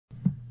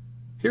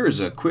Here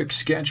is a quick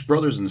sketch,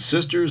 brothers and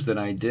sisters, that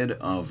I did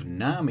of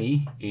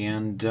Nami,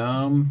 and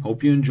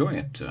hope you enjoy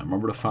it.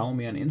 Remember to follow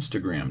me on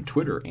Instagram,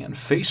 Twitter, and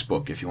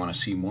Facebook if you want to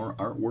see more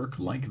artwork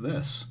like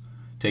this.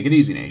 Take it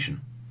easy,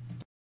 Nation.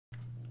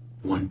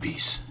 One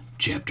Piece,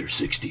 Chapter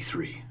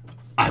 63.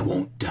 I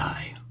Won't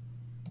Die.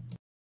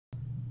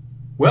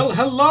 Well,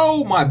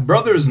 hello, my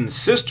brothers and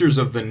sisters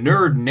of the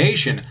Nerd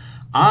Nation.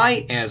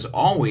 I, as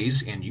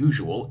always and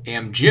usual,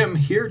 am Jim,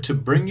 here to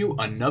bring you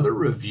another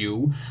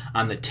review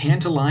on the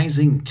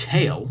tantalizing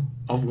tale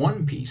of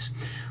One Piece.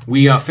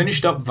 We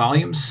finished up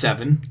Volume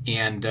 7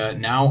 and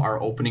now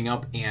are opening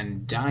up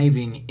and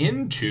diving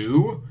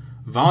into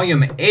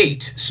Volume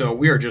 8. So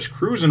we are just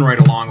cruising right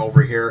along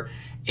over here.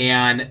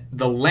 And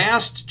the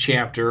last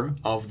chapter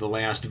of the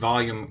last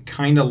volume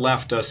kind of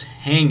left us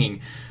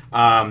hanging.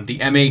 The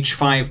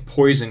MH5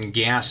 poison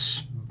gas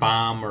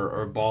bomb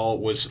or ball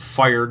was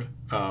fired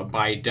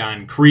by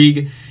Don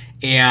Krieg,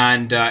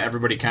 and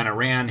everybody kind of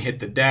ran,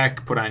 hit the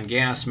deck, put on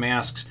gas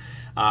masks.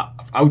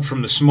 Out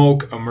from the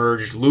smoke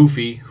emerged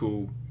Luffy,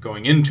 who,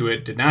 going into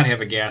it, did not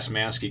have a gas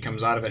mask. He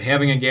comes out of it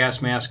having a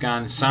gas mask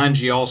on.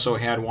 Sanji also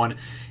had one,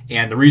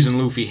 and the reason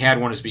Luffy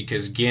had one is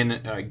because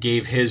Gin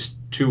gave his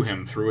to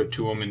him, threw it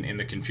to him in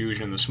the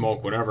confusion, in the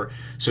smoke, whatever.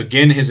 So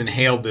Gin has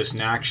inhaled this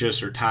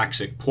noxious or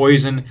toxic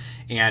poison,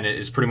 and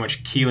is pretty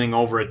much keeling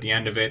over at the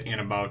end of it and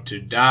about to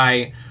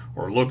die,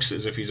 or looks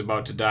as if he's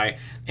about to die,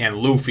 and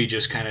Luffy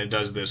just kind of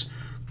does this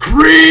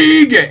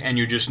Krieg, and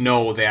you just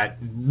know that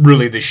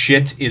really the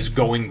shit is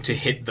going to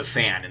hit the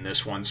fan in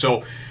this one.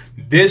 So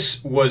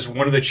this was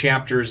one of the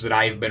chapters that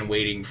I've been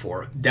waiting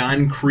for.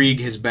 Don Krieg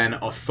has been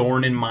a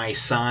thorn in my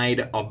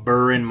side, a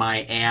burr in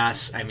my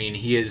ass. I mean,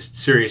 he is,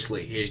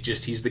 seriously,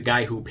 he's the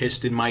guy who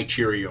pissed in my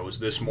Cheerios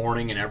this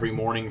morning and every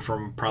morning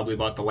from probably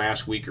about the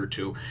last week or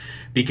two,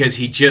 because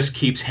he just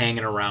keeps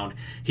hanging around.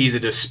 He's a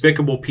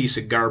despicable piece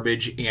of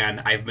garbage, and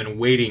I've been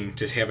waiting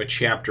to have a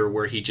chapter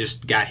where he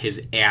just got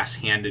his ass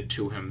handed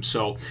to him.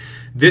 So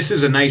this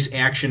is a nice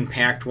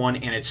action-packed one,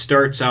 and it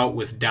starts out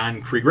with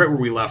Don Krieg, right where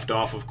we left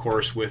off, of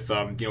course, with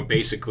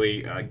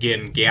basically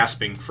Gin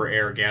gasping for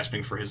air,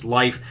 gasping for his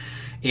life,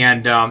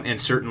 and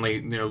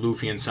certainly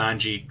Luffy and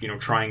Sanji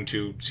trying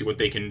to see what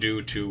they can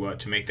do to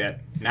make that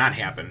not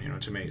happen,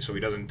 so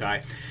he doesn't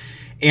die.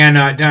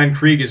 And Don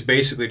Krieg is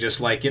basically just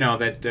like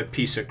that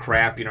piece of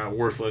crap,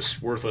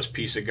 worthless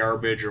piece of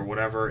garbage or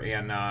whatever,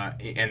 and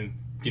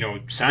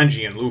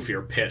Sanji and Luffy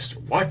are pissed.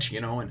 What?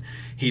 And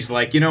he's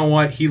like,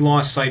 what? He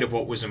lost sight of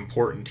what was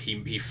important.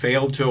 He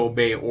failed to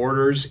obey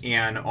orders,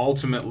 and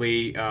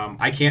ultimately,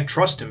 I can't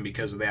trust him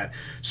because of that.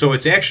 So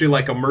it's actually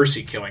like a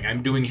mercy killing.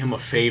 I'm doing him a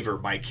favor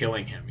by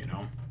killing him,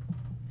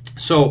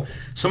 So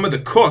some of the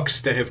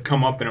cooks that have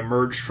come up and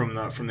emerged from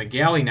the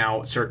galley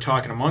now start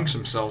talking amongst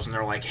themselves, and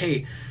they're like,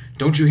 hey,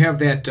 don't you have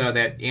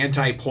that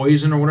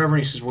anti-poison or whatever? And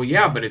he says, well,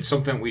 yeah, but it's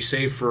something we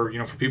save for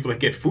for people that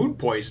get food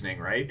poisoning,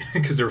 right?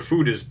 Because their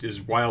food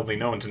is wildly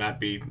known to not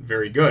be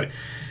very good.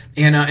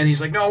 And he's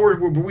like, no,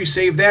 we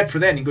save that for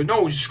that. And he goes,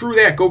 no, screw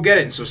that, go get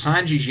it. And so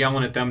Sanji's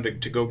yelling at them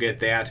to go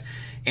get that.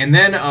 And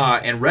then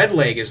and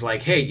Redleg is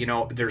like, hey,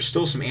 there's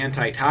still some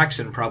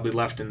antitoxin probably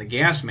left in the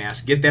gas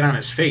mask. Get that on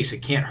his face.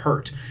 It can't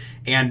hurt.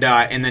 And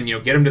then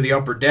get him to the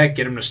upper deck,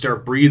 get him to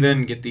start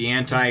breathing, get the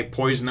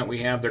anti-poison that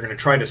we have. They're going to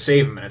try to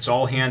save him, and it's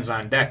all hands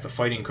on deck. The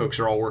fighting cooks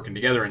are all working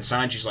together, and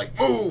Sanji's like,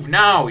 move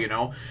now,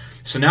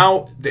 So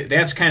now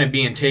that's kind of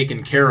being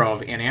taken care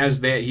of, and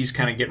as that he's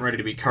kind of getting ready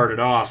to be carted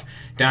off,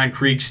 Don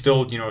Krieg's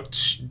still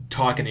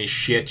talking his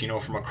shit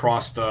from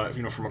across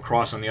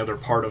on the other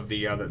part of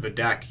the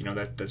deck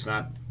that's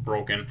not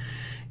broken.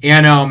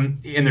 And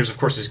there's, of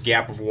course, this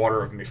gap of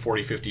water of maybe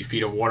 40, 50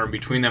 feet of water in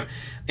between them.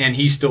 And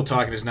he's still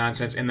talking his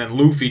nonsense. And then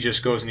Luffy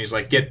just goes and he's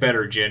like, get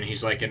better, Jin.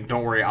 He's like, and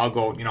don't worry, I'll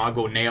go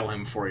nail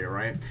him for you,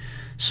 right?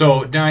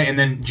 So, and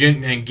then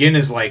Gin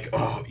is like,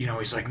 oh,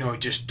 he's like, no,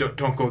 just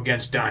don't go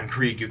against Don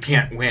Krieg. You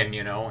can't win,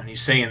 And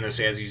he's saying this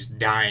as he's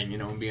dying,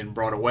 and being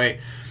brought away.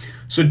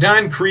 So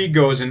Don Krieg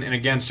goes and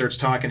again starts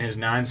talking his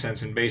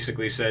nonsense and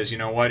basically says,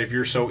 what, if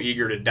you're so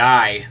eager to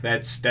die,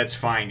 that's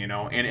fine,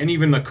 And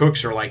even the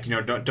cooks are like,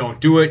 don't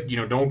do it,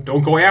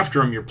 don't go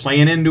after him. You're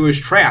playing into his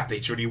trap.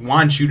 That's what he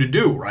wants you to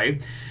do,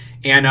 right?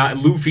 And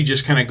Luffy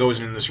just kind of goes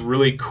in this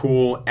really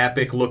cool,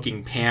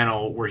 epic-looking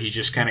panel where he's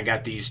just kind of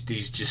got these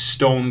just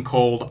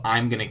stone-cold,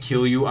 I'm gonna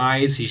kill you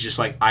eyes. He's just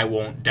like, I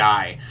won't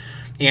die.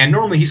 And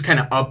normally he's kind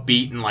of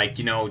upbeat and like,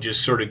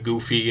 just sort of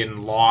goofy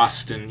and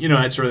lost and,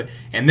 that sort of,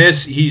 and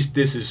this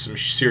is some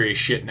serious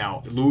shit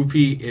now.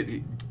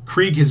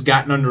 Krieg has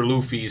gotten under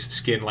Luffy's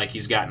skin like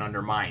he's gotten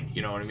under mine,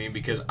 you know what I mean?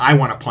 Because I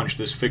want to punch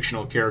this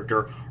fictional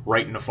character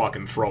right in the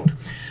fucking throat.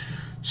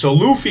 So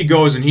Luffy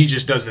goes and he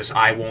just does this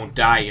I won't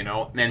die,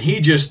 and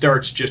he just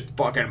starts just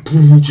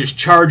fucking just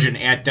charging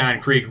at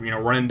Don Krieg,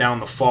 running down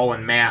the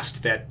fallen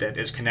mast that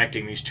is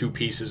connecting these two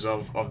pieces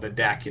of the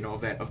deck,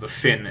 of the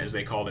fin as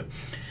they called it.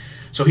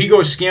 So he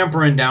goes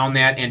scampering down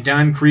that, and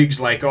Don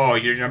Krieg's like, oh,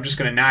 I'm just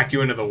going to knock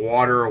you into the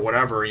water or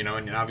whatever, you know,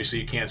 and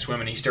obviously you can't swim,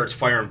 and he starts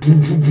firing.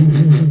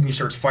 He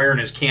starts firing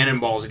his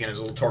cannonballs again, his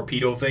little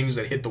torpedo things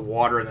that hit the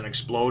water and then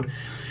explode.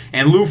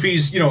 And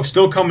Luffy's, you know,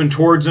 still coming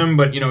towards him,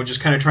 but, you know, just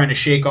kind of trying to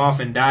shake off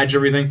and dodge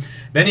everything.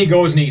 Then he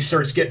goes and he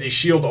starts getting his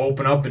shield to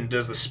open up and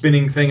does the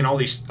spinning thing, and all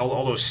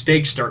those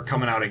stakes start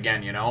coming out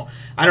again, you know.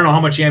 I don't know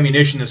how much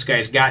ammunition this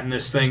guy's got in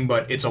this thing,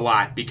 but it's a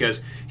lot,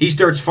 because he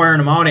starts firing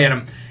them out at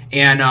him,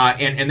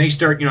 and they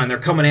start, you know, and they're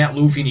coming at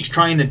Luffy, and he's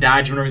trying to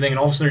dodge them and everything, and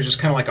all of a sudden there's just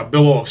kind of like a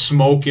billow of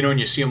smoke, you know, and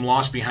you see him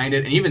lost behind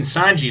it. And even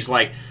Sanji's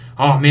like,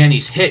 oh man,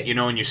 he's hit, you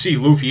know, and you see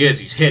Luffy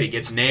he's hit, he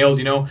gets nailed,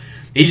 you know.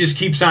 He just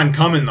keeps on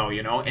coming, though,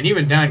 you know. And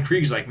even Don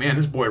Krieg's like, man,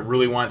 this boy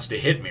really wants to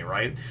hit me,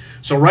 right?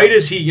 So right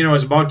as he, you know,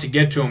 is about to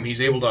get to him, he's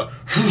able to,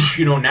 whoosh,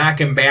 you know,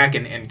 knock him back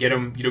and get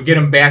him, you know, get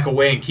him back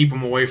away and keep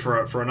him away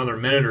for another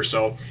minute or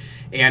so.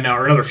 And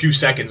or another few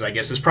seconds, I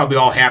guess. This probably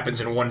all happens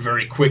in one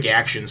very quick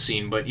action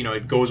scene, but, you know,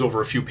 it goes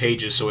over a few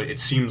pages, so it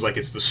seems like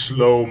it's the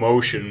slow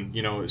motion,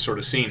 you know, sort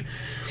of scene.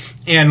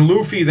 And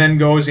Luffy then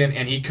goes in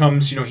and he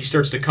comes, you know, he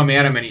starts to come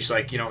at him, and he's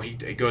like, you know, he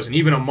goes, and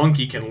even a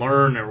monkey can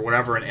learn or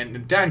whatever.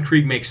 And Don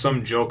Krieg makes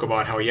some joke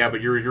about how, yeah, but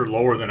you're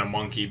lower than a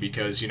monkey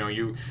because, you know,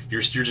 you're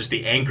just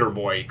the anchor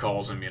boy, he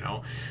calls him, you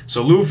know.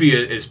 So Luffy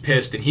is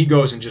pissed, and he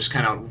goes and just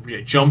kind of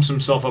jumps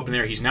himself up in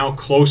there. He's now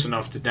close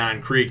enough to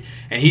Don Krieg,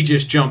 and he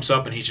just jumps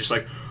up and he's just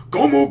like,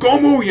 Gomu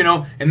Gomu, you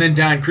know. And then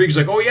Don Krieg's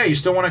like, oh yeah, you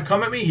still want to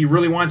come at me? He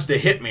really wants to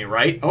hit me,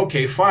 right?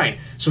 Okay, fine.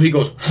 So he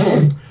goes,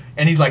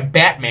 and he's like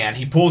Batman.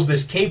 He pulls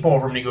this cape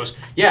over him and he goes,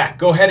 yeah,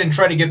 go ahead and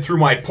try to get through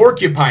my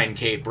porcupine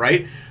cape,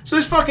 right? So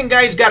this fucking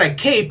guy's got a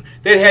cape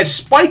that has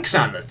spikes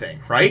on the thing,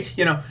 right?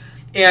 You know,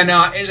 and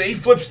he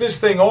flips this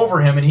thing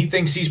over him, and he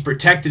thinks he's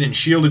protected and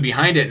shielded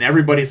behind it, and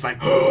everybody's like,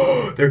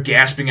 oh, they're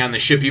gasping on the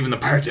ship. Even the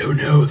pirates, oh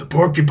no, the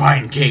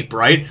porcupine cape,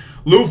 right?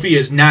 Luffy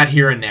is not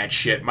hearing that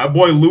shit. My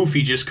boy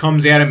Luffy just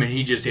comes at him, and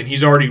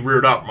he's already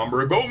reared up.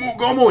 Remember, Gomu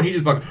Gomu, and he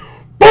just fucking,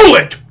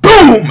 bullet,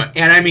 boom!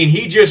 And I mean,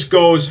 he just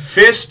goes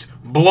fist,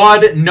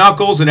 blood,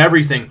 knuckles, and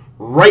everything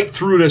right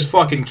through this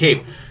fucking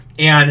cape.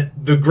 And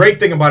the great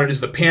thing about it is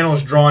the panel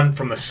is drawn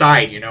from the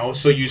side, you know?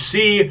 So you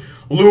see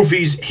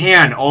Luffy's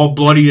hand all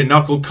bloody and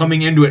knuckled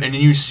coming into it, and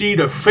then you see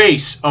the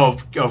face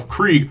of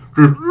Krieg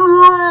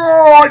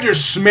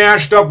just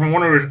smashed up and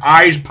one of his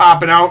eyes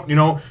popping out, you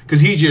know, because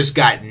he just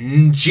got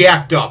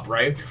jacked up,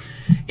 right?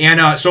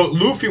 And so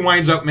Luffy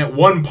winds up at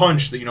one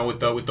punch, you know, with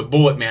the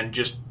bullet, man,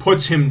 just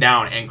puts him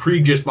down, and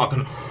Krieg just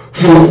fucking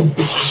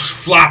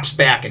flops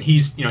back, and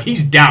he's, you know,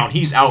 he's down,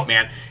 he's out,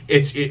 man.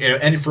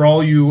 And for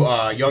all you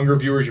younger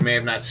viewers, you may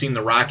have not seen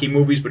the Rocky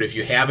movies, but if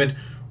you haven't,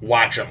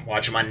 watch them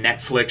on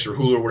Netflix or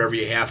Hulu or whatever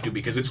you have to,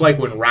 because it's like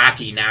when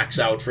Rocky knocks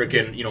out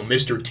freaking, you know,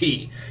 Mr.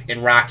 T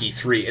in Rocky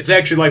 3. It's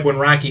actually like when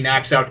Rocky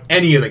knocks out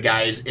any of the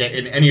guys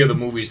in any of the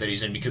movies that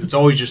he's in, because it's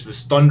always just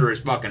this thunderous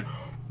fucking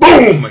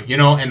boom, you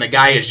know, and the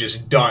guy is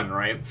just done,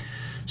 right?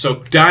 So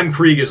Don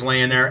Krieg is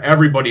laying there.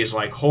 Everybody is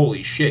like,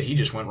 holy shit, he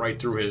just went right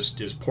through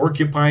his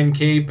porcupine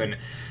cape, and,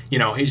 you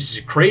know, he's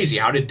crazy.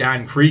 How did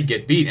Don Krieg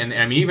get beat? And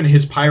I mean, even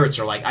his pirates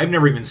are like, I've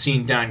never even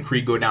seen Don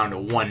Krieg go down to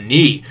one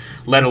knee,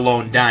 let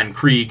alone Don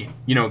Krieg,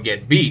 you know,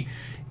 get beat.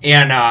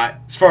 And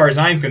as far as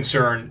I'm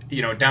concerned,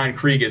 you know, Don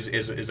Krieg is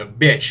a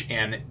bitch,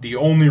 and the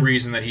only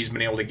reason that he's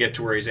been able to get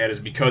to where he's at is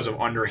because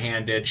of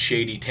underhanded,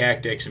 shady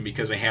tactics, and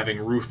because of having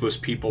ruthless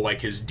people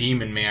like his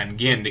demon man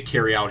Gin to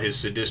carry out his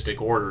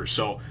sadistic orders.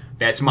 So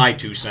that's my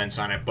 2 cents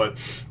on it. But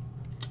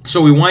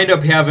so we wind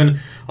up having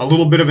a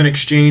little bit of an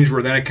exchange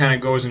where then it kind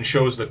of goes and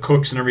shows the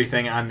cooks and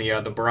everything on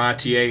the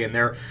Baratier, and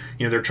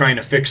they're trying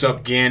to fix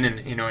up Gin,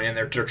 and you know, and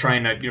they're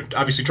trying to, you know,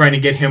 obviously trying to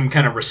get him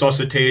kind of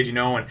resuscitated, you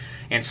know,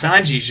 and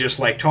Sanji's just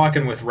like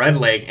talking with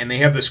Redleg, and they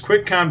have this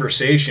quick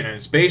conversation, and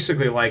it's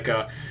basically like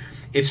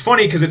it's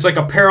funny because it's like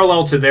a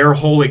parallel to their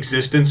whole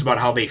existence about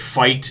how they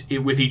fight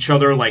with each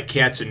other like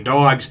cats and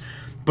dogs.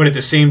 But at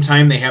the same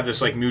time, they have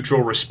this like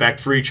mutual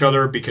respect for each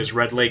other, because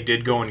Red Lake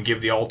did go and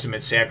give the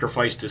ultimate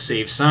sacrifice to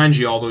save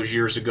Sanji all those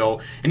years ago.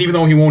 And even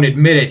though he won't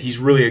admit it, he's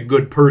really a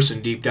good person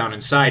deep down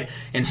inside.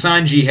 And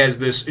Sanji has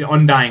this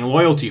undying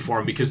loyalty for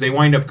him, because they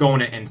wind up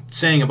going and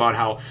saying about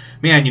how,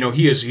 man, you know,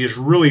 he is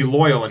really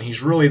loyal, and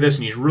he's really this,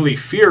 and he's really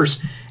fierce.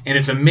 And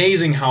it's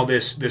amazing how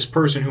this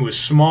person who is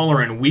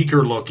smaller and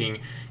weaker looking,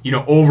 you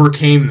know,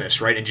 overcame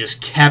this, right? And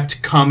just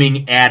kept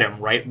coming at him,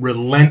 right?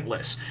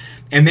 Relentless.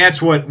 And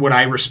that's what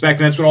I respect.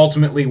 And that's what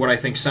ultimately what I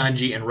think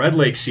Sanji and Red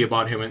Lake see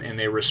about him, and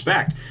they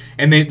respect.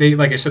 And they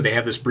like I said, they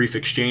have this brief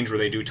exchange where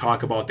they do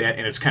talk about that,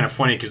 and it's kind of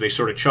funny because they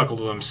sort of chuckle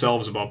to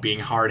themselves about being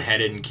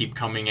hard-headed and keep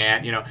coming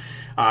at, you know,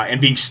 and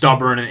being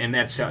stubborn, and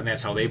that's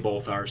how they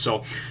both are.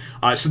 So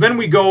so then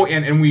we go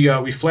and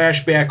we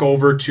flash back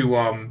over to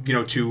you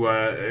know,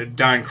 to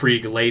Don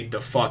Krieg laid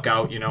the fuck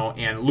out, you know,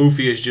 and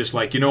Luffy is just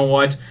like, you know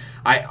what,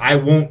 I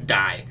won't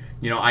die.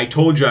 You know, I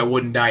told you I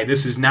wouldn't die.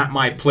 This is not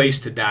my place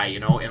to die, you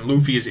know. And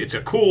Luffy it's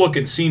a cool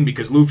looking scene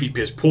because Luffy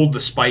has pulled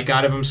the spike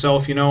out of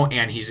himself, you know,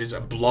 and he's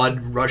blood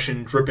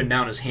rushing, dripping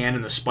down his hand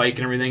and the spike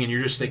and everything. And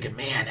you're just thinking,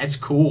 man, that's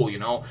cool, you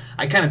know.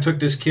 I kind of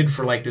took this kid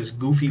for like this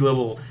goofy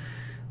little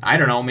I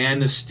don't know,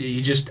 man. I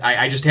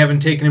just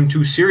haven't taken him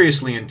too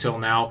seriously until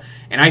now,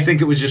 and I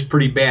think it was just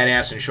pretty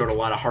badass and showed a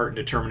lot of heart and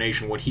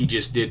determination what he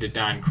just did to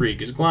Don Krieg.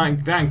 Because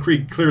Don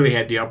Krieg clearly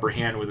had the upper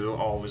hand with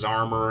all of his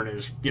armor and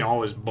his,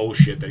 all his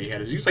bullshit that he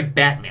had. He's like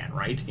Batman,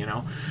 right?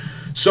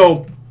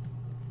 So,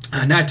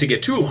 not to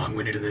get too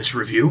long-winded in this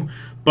review,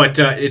 but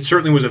it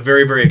certainly was a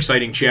very, very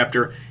exciting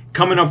chapter.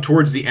 Coming up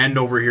towards the end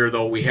over here,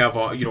 though, we have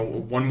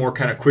one more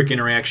kind of quick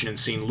interaction and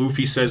scene.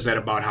 Luffy says that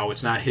about how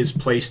it's not his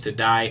place to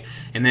die,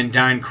 and then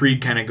Don Krieg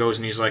kind of goes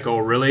and he's like, "Oh,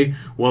 really?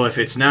 Well, if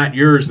it's not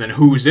yours, then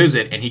whose is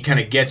it?" And he kind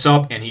of gets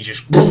up and he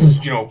just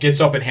gets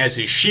up and has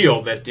his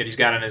shield that he's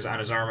got on his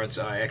arm. It's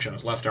actually on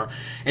his left arm,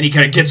 and he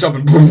kind of gets up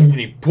and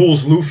he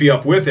pulls Luffy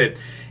up with it.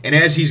 And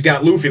as he's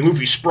got Luffy, and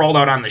Luffy's sprawled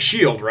out on the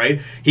shield,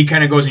 right? He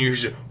kind of goes and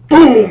uses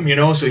boom,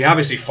 so he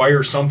obviously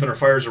fires something or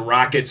fires a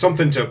rocket,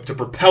 something to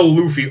propel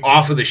Luffy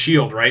off of the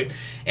shield, right?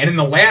 And in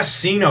the last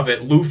scene of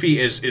it, Luffy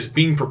is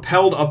being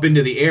propelled up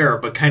into the air,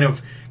 but kind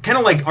of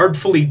like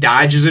artfully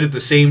dodges it at the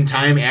same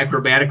time,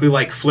 acrobatically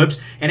like flips,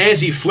 and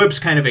as he flips,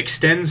 kind of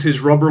extends his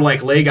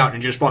rubber-like leg out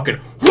and just fucking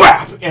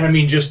whap! And I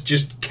mean,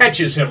 just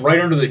catches him right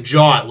under the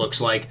jaw, it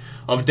looks like,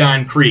 of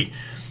Don Krieg.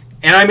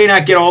 And I may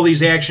not get all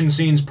these action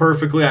scenes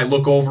perfectly. I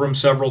look over them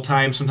several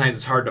times. Sometimes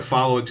it's hard to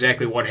follow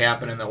exactly what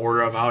happened in the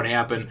order of how it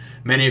happened.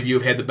 Many of you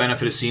have had the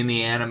benefit of seeing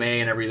the anime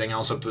and everything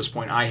else up to this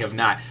point. I have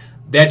not.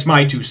 That's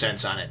my 2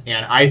 cents on it.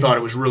 And I thought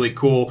it was really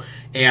cool.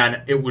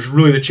 And it was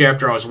really the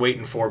chapter I was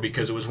waiting for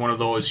because it was one of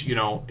those,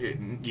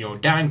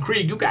 Don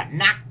Krieg, you got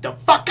knocked the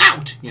fuck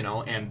out,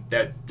 and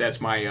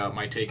that's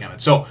my take on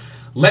it. So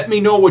let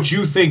me know what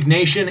you think,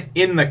 Nation,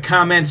 in the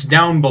comments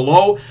down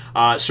below.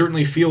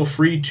 Certainly feel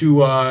free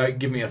to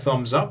give me a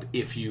thumbs up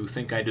if you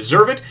think I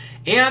deserve it,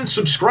 and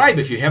subscribe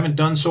if you haven't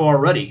done so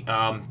already.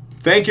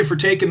 Thank you for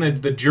taking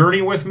the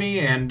journey with me,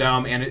 and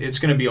it's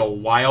going to be a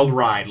wild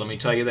ride, let me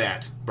tell you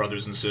that,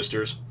 brothers and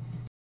sisters.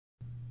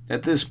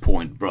 At this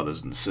point,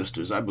 brothers and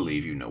sisters, I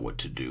believe you know what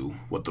to do,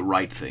 what the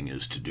right thing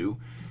is to do.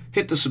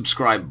 Hit the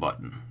subscribe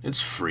button. It's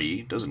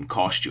free, doesn't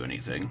cost you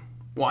anything.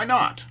 Why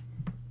not?